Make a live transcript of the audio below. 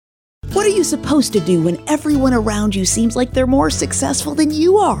What are you supposed to do when everyone around you seems like they're more successful than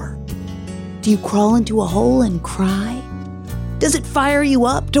you are? Do you crawl into a hole and cry? Does it fire you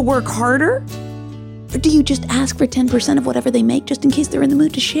up to work harder? Or do you just ask for 10% of whatever they make just in case they're in the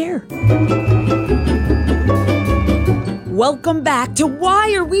mood to share? Welcome back to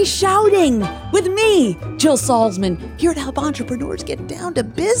Why Are We Shouting? With me, Jill Salzman, here to help entrepreneurs get down to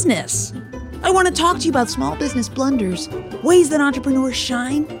business. I want to talk to you about small business blunders, ways that entrepreneurs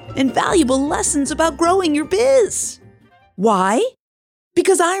shine, and valuable lessons about growing your biz. Why?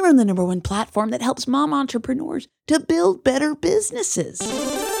 Because I run the #1 platform that helps mom entrepreneurs to build better businesses.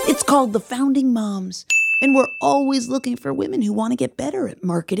 It's called The Founding Moms, and we're always looking for women who want to get better at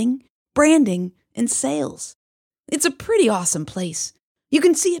marketing, branding, and sales. It's a pretty awesome place. You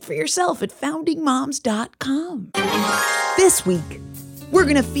can see it for yourself at foundingmoms.com. This week, we're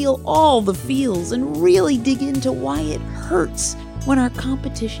going to feel all the feels and really dig into why it hurts when our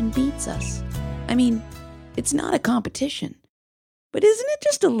competition beats us. I mean, it's not a competition, but isn't it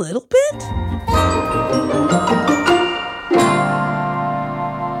just a little bit?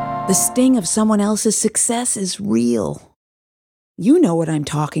 The sting of someone else's success is real. You know what I'm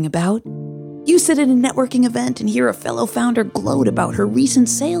talking about. You sit at a networking event and hear a fellow founder gloat about her recent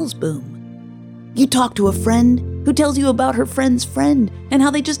sales boom. You talk to a friend who tells you about her friend's friend and how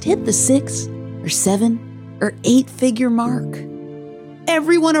they just hit the 6 or 7 or 8-figure mark.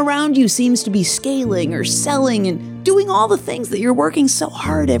 Everyone around you seems to be scaling or selling and doing all the things that you're working so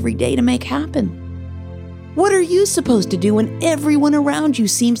hard every day to make happen. What are you supposed to do when everyone around you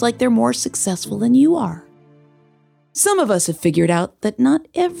seems like they're more successful than you are? Some of us have figured out that not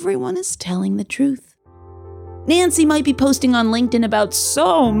everyone is telling the truth. Nancy might be posting on LinkedIn about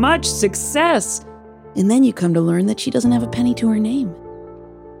so much success, and then you come to learn that she doesn't have a penny to her name.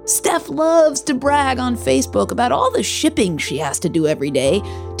 Steph loves to brag on Facebook about all the shipping she has to do every day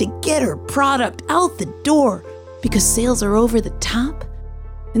to get her product out the door because sales are over the top,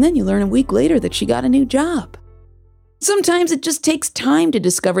 and then you learn a week later that she got a new job. Sometimes it just takes time to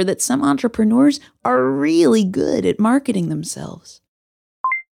discover that some entrepreneurs are really good at marketing themselves.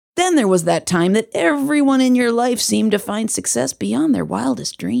 Then there was that time that everyone in your life seemed to find success beyond their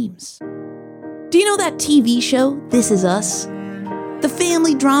wildest dreams. Do you know that TV show, This Is Us? The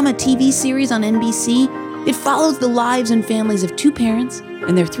family drama TV series on NBC, it follows the lives and families of 2 parents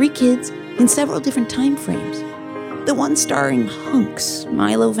and their 3 kids in several different time frames. The one starring hunks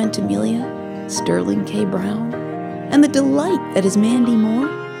Milo Ventimiglia, Sterling K. Brown, and the delight that is Mandy Moore.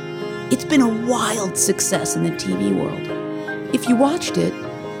 It's been a wild success in the TV world. If you watched it,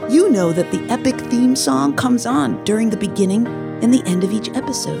 you know that the epic theme song comes on during the beginning and the end of each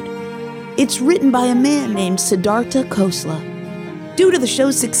episode. It's written by a man named Siddhartha Khosla. Due to the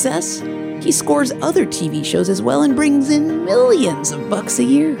show's success, he scores other TV shows as well and brings in millions of bucks a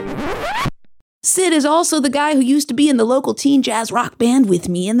year. Sid is also the guy who used to be in the local teen jazz rock band with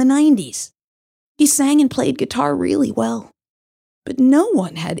me in the 90s. He sang and played guitar really well, but no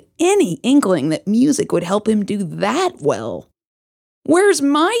one had any inkling that music would help him do that well. Where's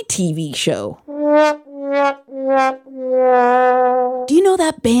my TV show? Do you know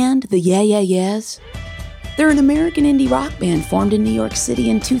that band, the Yeah Yeah Yeahs? They're an American indie rock band formed in New York City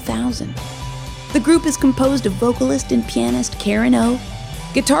in 2000. The group is composed of vocalist and pianist Karen O,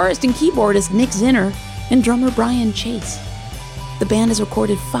 guitarist and keyboardist Nick Zinner, and drummer Brian Chase. The band has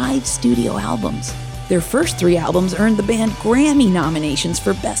recorded 5 studio albums. Their first 3 albums earned the band Grammy nominations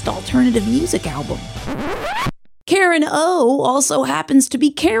for Best Alternative Music Album. Karen O also happens to be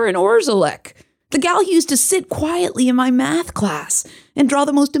Karen Orzelek, the gal who used to sit quietly in my math class and draw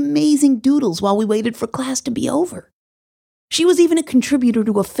the most amazing doodles while we waited for class to be over. She was even a contributor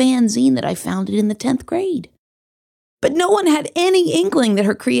to a fanzine that I founded in the 10th grade. But no one had any inkling that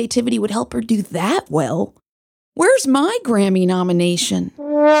her creativity would help her do that well. Where's my Grammy nomination?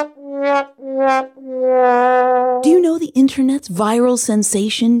 Do you know the internet's viral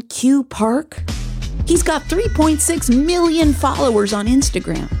sensation, Q Park? He's got 3.6 million followers on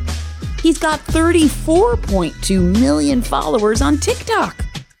Instagram. He's got 34.2 million followers on TikTok.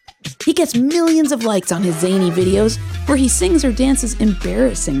 He gets millions of likes on his zany videos where he sings or dances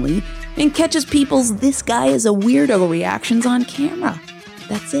embarrassingly and catches people's "this guy is a weirdo" reactions on camera.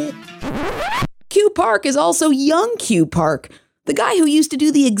 That's it. Q Park is also young Q Park, the guy who used to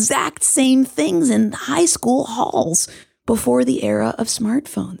do the exact same things in high school halls before the era of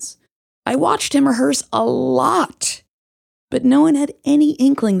smartphones. I watched him rehearse a lot, but no one had any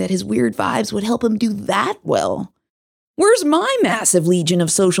inkling that his weird vibes would help him do that well. Where's my massive legion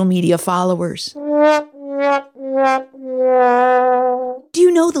of social media followers? Do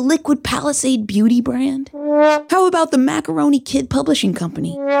you know the Liquid Palisade beauty brand? How about the Macaroni Kid Publishing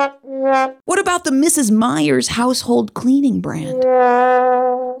Company? What about the Mrs. Meyer's household cleaning brand?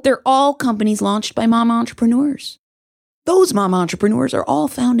 They're all companies launched by mom entrepreneurs. Those mom entrepreneurs are all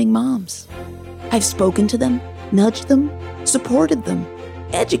founding moms. I've spoken to them, nudged them, supported them,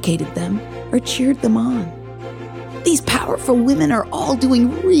 educated them, or cheered them on. These powerful women are all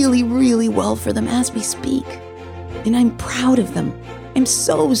doing really, really well for them as we speak. And I'm proud of them. I'm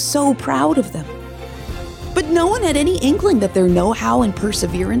so proud of them. But no one had any inkling that their know-how and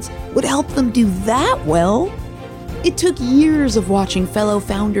perseverance would help them do that well. It took years of watching fellow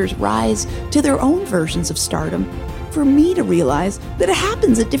founders rise to their own versions of stardom for me to realize that it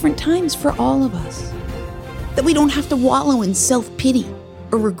happens at different times for all of us. That we don't have to wallow in self-pity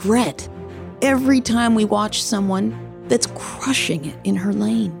or regret every time we watch someone that's crushing it in her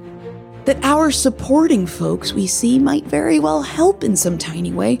lane. That our supporting folks we see might very well help in some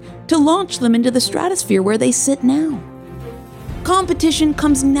tiny way to launch them into the stratosphere where they sit now. Competition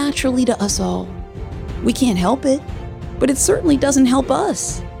comes naturally to us all. We can't help it, but it certainly doesn't help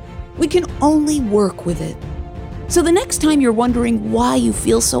us. We can only work with it. So the next time you're wondering why you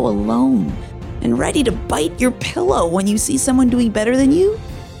feel so alone and ready to bite your pillow when you see someone doing better than you,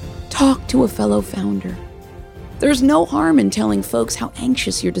 talk to a fellow founder. There's no harm in telling folks how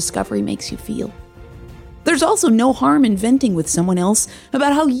anxious your discovery makes you feel. There's also no harm in venting with someone else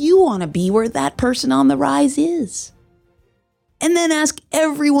about how you want to be where that person on the rise is. And then ask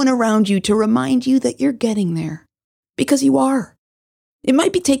everyone around you to remind you that you're getting there. Because you are. It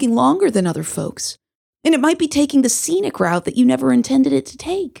might be taking longer than other folks. And it might be taking the scenic route that you never intended it to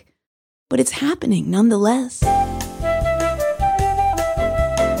take. But it's happening nonetheless.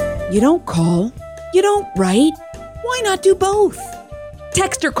 You don't call. You don't write. Why not do both?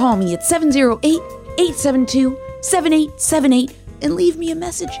 Text or call me at 708-872-7878 and leave me a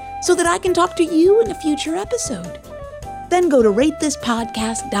message so that I can talk to you in a future episode. Then go to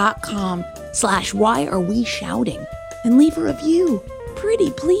ratethispodcast.com/whyareweshouting and leave a review.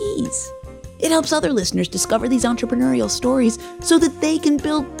 Pretty please. It helps other listeners discover these entrepreneurial stories so that they can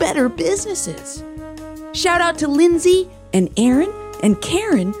build better businesses. Shout out to Lindsay and Aaron and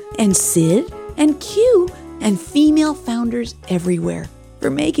Karen and Sid and Q and female founders everywhere for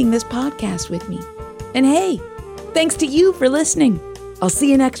making this podcast with me. And hey, thanks to you for listening. I'll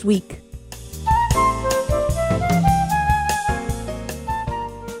see you next week.